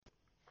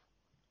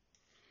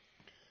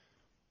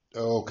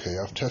Okay,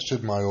 I've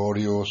tested my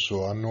audio,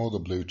 so I know the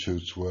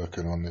Bluetooth's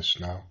working on this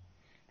now.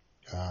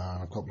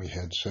 I've got my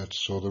headset,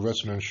 so the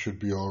resonance should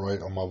be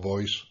alright on my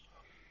voice.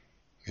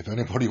 If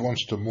anybody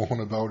wants to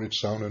moan about it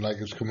sounding like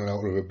it's coming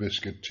out of a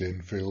biscuit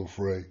tin, feel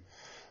free.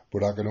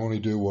 But I can only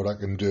do what I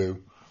can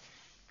do,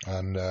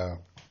 and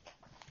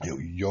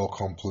your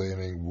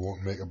complaining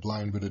won't make a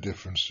blind bit of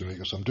difference to me,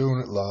 because I'm doing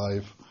it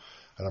live,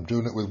 and I'm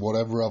doing it with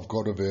whatever I've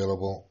got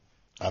available,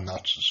 and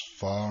that's as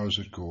far as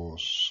it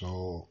goes.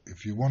 So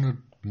if you want to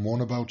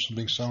moan about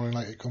something sounding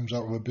like it comes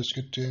out of a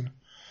biscuit tin,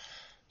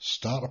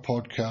 start a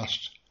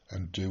podcast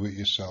and do it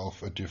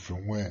yourself a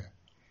different way.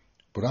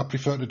 But I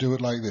prefer to do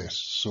it like this,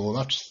 so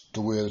that's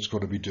the way it's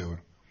got to be doing,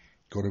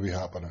 got to be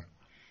happening.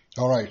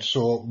 Alright,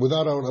 so with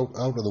that out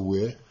of the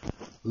way,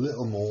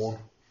 little moan.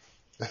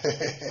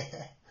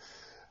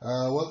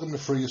 Welcome to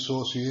Free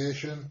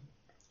Association,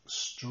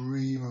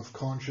 Stream of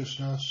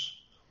Consciousness,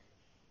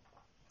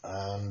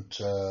 and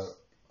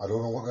I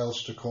don't know what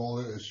else to call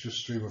it, it's just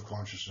Stream of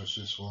Consciousness,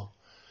 this one.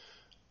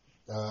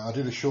 I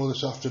did a show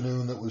this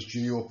afternoon that was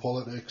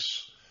geopolitics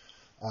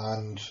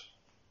and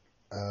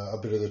a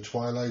bit of the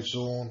Twilight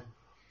Zone.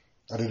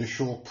 I did a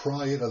show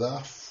prior to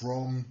that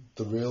from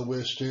the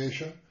railway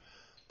station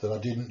that I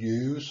didn't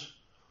use,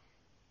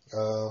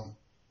 and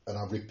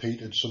I've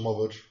repeated some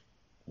of it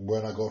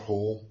when I got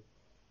home,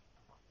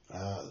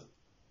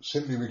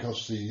 simply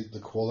because the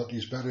quality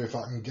is better. If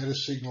I can get a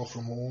signal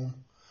from home,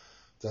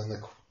 then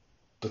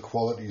the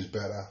quality is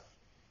better.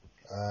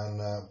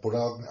 And but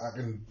I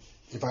can,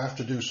 if I have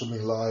to do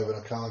something live and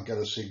I can't get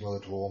a signal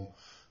at home,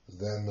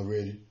 then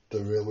the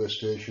railway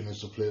station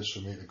is the place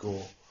for me to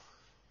go.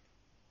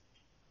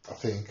 I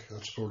think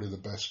that's probably the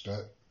best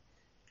bet.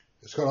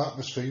 It's got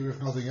atmosphere,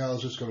 if nothing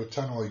else. It's got a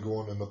tannoy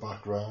going in the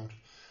background.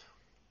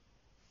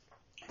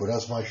 But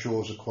as my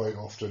shows are quite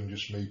often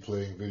just me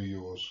playing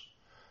videos,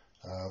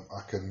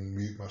 I can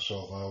mute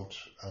myself out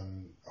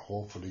and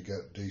hopefully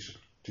get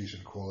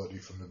decent quality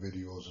from the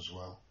videos as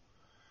well.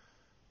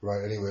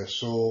 Right, anyway,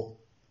 so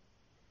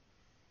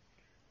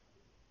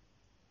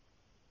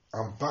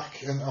I'm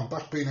back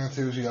being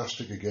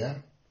enthusiastic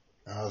again.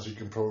 As you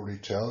can probably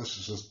tell, this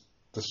is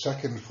the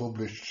second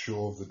published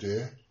show of the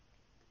day.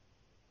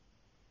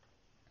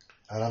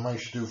 And I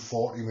managed to do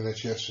 40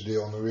 minutes yesterday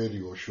on the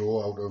radio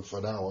show out of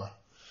an hour.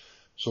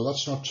 So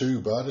that's not too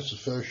bad. It's the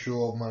first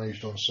show I've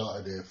managed on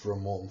Saturday for a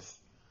month.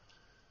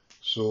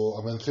 So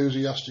I'm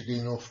enthusiastic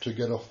enough to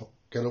get up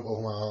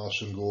off my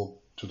arse and go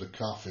to the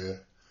cafe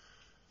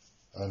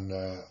and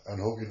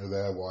hook into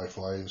their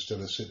Wi-Fi instead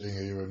of sitting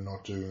here and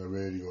not doing a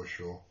radio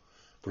show.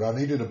 But I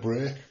needed a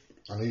break.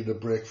 I needed a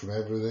break from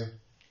everything.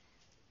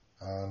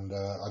 And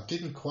I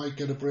didn't quite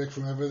get a break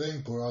from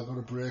everything, but I got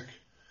a break.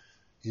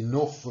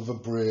 Enough of a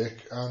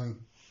break, and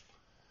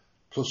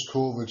plus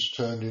COVID's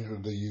turned into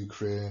the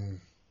Ukraine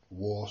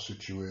war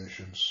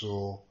situation,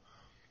 so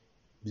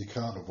you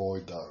can't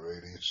avoid that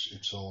really.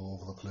 It's all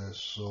over the place,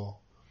 so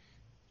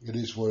it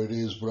is what it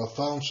is. But I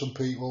found some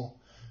people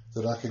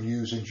that I can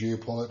use in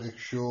geopolitics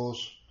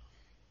shows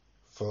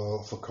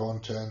for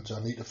content.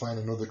 I need to find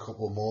another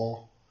couple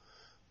more,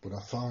 but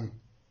I found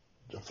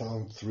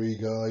 3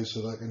 guys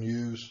that I can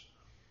use.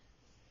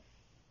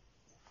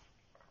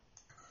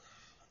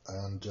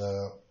 And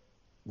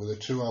with a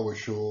 2-hour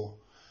show,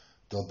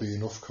 there'll be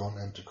enough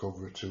content to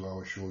cover a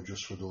 2-hour show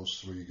just for those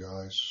 3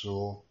 guys.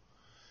 So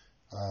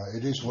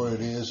it is what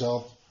it is.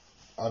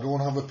 I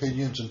don't have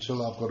opinions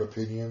until I've got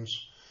opinions.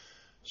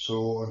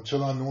 So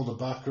until I know the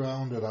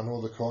background and I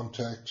know the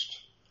context,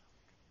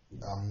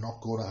 I'm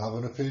not going to have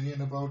an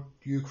opinion about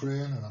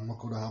Ukraine, and I'm not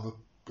going to have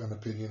an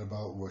opinion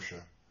about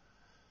Russia.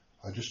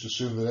 I just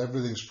assume that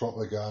everything's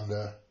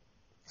propaganda.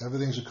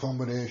 Everything's a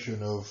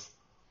combination of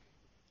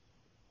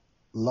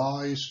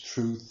lies,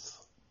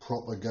 truth,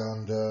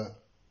 propaganda,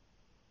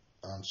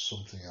 and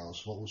something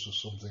else. What was the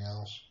something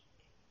else?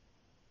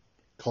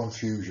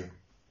 Confusion.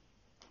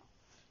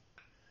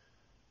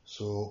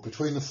 So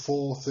between the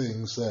 4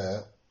 things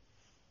there,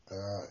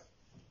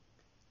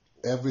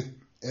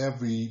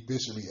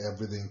 basically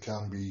everything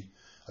can be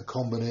a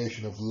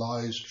combination of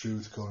lies,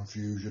 truth,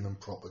 confusion, and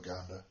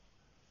propaganda.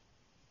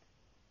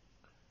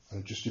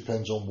 And it just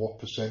depends on what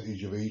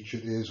percentage of each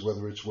it is,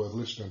 whether it's worth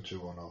listening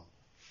to or not.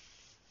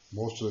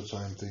 Most of the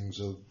time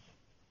things are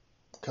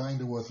kind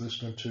of worth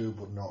listening to,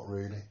 but not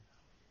really.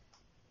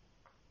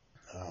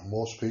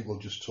 Most people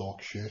just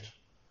talk shit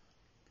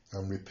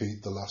and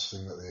repeat the last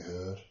thing that they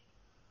heard.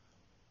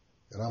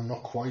 And I'm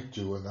not quite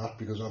doing that,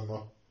 because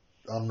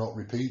I'm not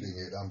repeating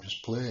it, I'm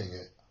just playing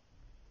it.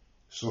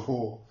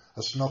 So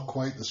that's not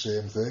quite the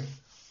same thing.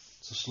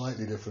 It's a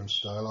slightly different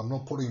style. I'm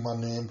not putting my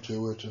name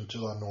to it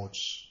until I know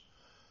it's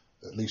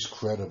at least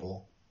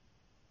credible.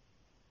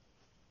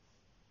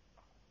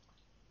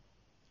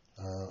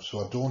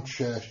 So I don't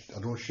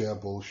share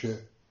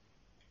bullshit.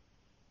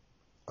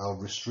 I'll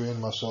restrain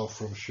myself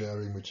from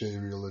sharing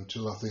material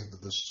until I think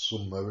that there's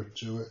some merit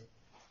to it,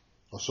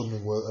 or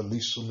at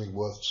least something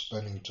worth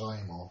spending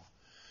time on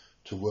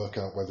to work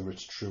out whether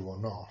it's true or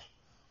not.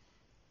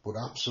 But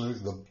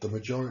absolutely, the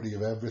majority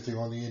of everything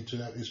on the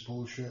internet is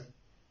bullshit.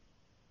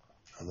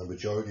 And the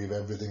majority of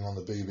everything on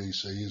the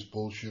BBC is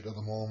bullshit at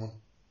the moment.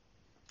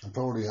 And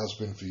probably has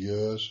been for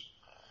years.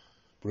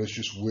 But it's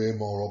just way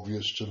more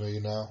obvious to me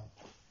now.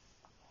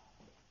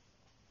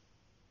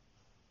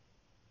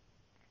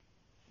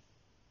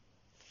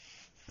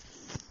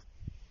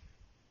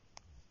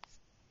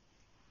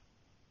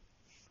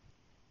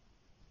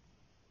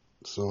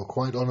 So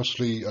quite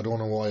honestly, I don't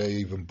know why I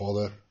even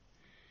bother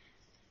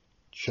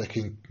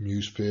checking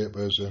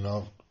newspapers, and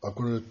I've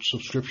got a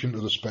subscription to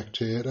the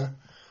Spectator,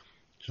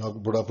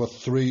 but I've got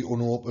 3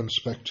 unopened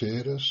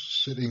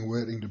Spectators sitting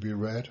waiting to be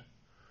read.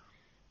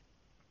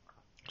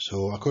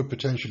 So I could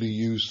potentially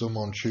use them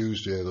on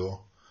Tuesday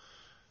though,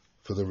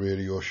 for the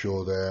radio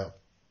show there,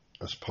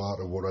 as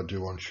part of what I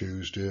do on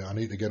Tuesday. I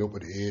need to get up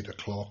at 8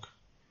 o'clock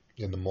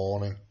in the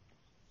morning,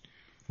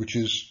 which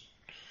is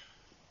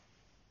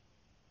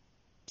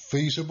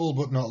feasible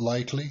but not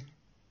likely.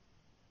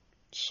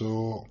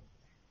 So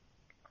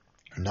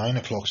 9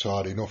 o'clock's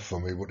hard enough for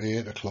me, but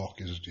 8 o'clock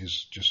is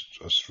just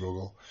a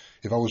struggle.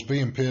 If I was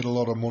being paid a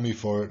lot of money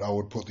for it, I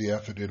would put the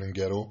effort in and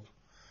get up.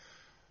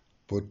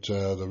 But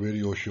the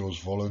radio show's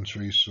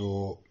voluntary,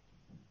 so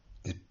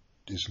it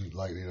isn't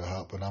likely to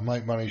happen. I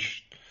might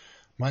manage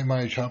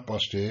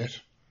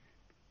 8:30.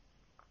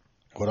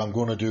 What I'm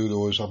going to do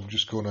though is I'm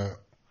just going to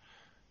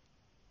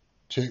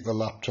take the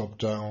laptop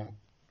down.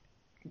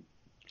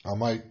 I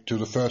might do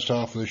the first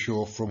half of the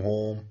show from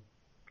home.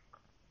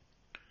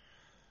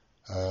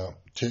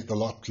 Take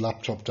the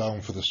laptop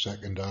down for the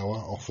second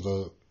hour, or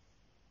for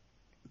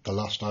the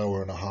last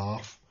hour and a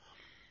half,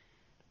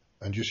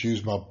 and just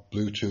use my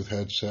Bluetooth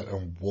headset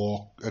and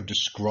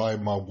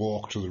describe my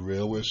walk to the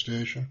railway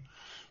station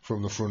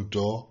from the front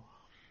door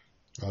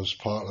as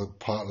part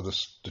of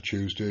the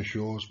Tuesday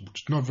shows.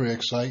 It's not very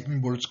exciting,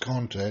 but it's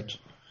content.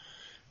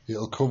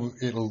 It'll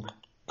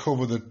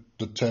cover the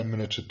 10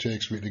 minutes it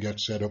takes me to get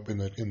set up in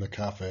the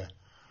cafe.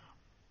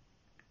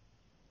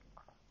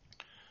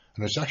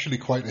 And it's actually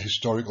quite a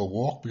historical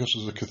walk because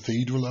there's a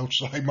cathedral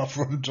outside my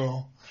front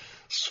door.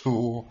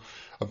 So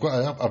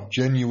I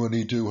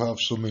genuinely do have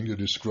something to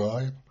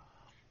describe,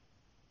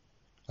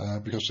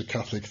 because the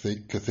Catholic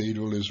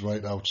cathedral is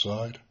right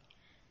outside.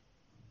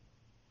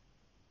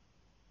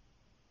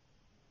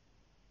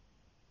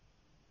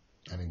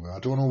 Anyway, I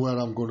don't know where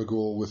I'm going to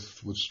go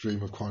with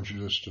Stream of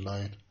Consciousness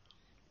tonight.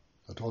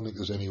 I don't think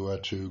there's anywhere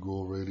to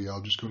go really.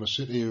 I'm just going to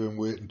sit here and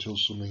wait until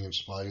something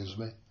inspires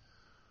me.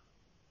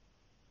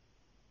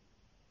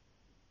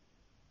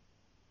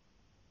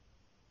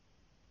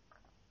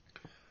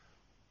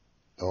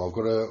 Now I've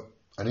got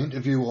an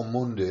interview on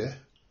Monday,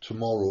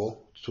 tomorrow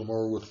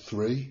at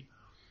 3,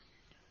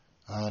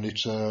 and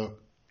it's an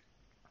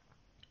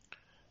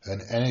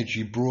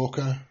energy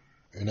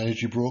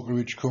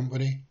brokerage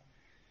company.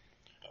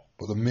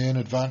 But the main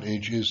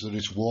advantage is that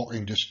it's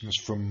walking distance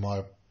from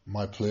my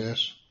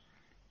place.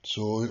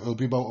 So it'll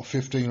be about a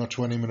 15 or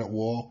 20 minute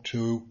walk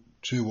to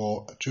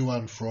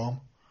and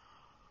from.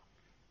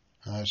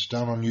 It's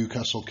down on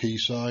Newcastle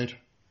Quayside,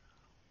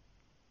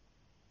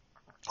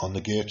 on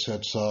the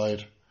Gateshead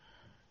side,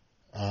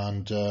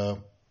 and by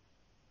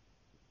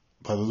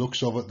the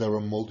looks of it, they're a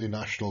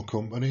multinational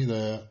company.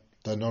 They're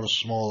not a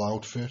small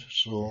outfit,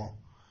 so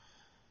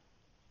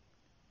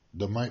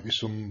there might be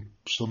some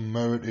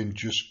merit in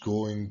just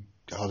going.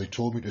 They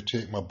told me to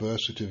take my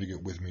birth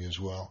certificate with me as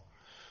well,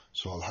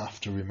 so I'll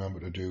have to remember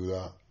to do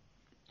that.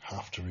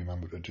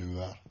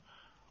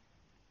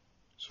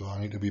 So I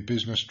need to be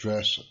business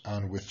dress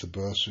and with the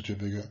birth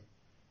certificate.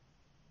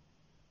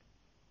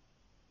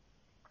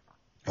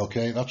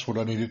 Okay, that's what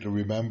I needed to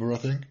remember, I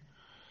think.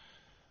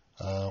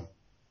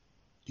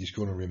 He's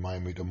going to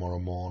remind me tomorrow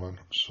morning,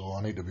 so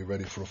I need to be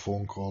ready for a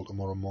phone call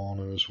tomorrow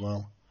morning as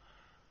well.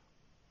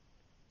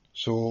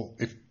 So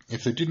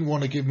if they didn't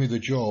want to give me the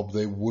job,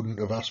 they wouldn't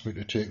have asked me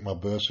to take my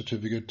birth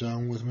certificate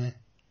down with me.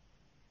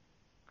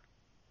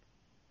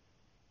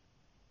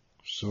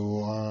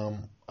 So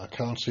I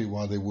can't see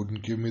why they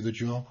wouldn't give me the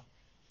job.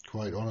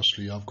 Quite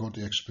honestly, I've got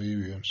the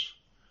experience.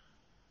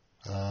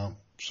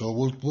 So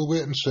we'll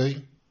wait and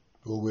see.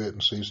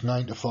 It's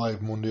 9 to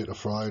 5 Monday to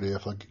Friday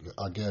if I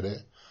get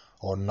it,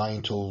 or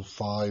 9 till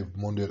 5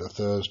 Monday to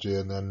Thursday,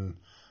 and then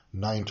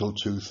 9 till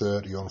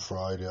 2:30 on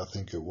Friday, I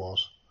think it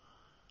was.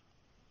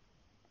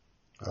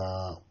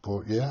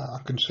 But yeah,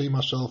 I can see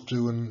myself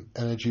doing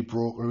energy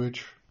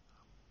brokerage.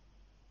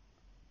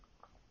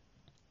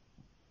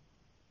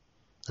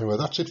 Anyway,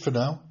 that's it for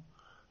now.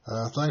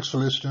 Thanks for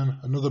listening.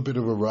 Another bit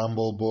of a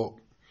ramble, but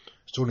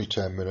it's only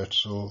 10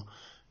 minutes, so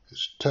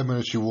it's 10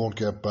 minutes you won't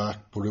get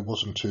back, but it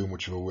wasn't too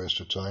much of a waste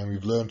of time.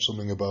 You've learned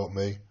something about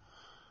me,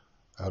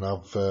 and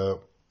I've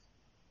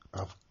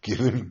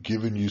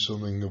given you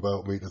something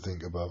about me to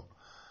think about.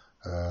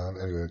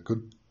 Anyway,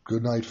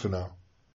 good night for now.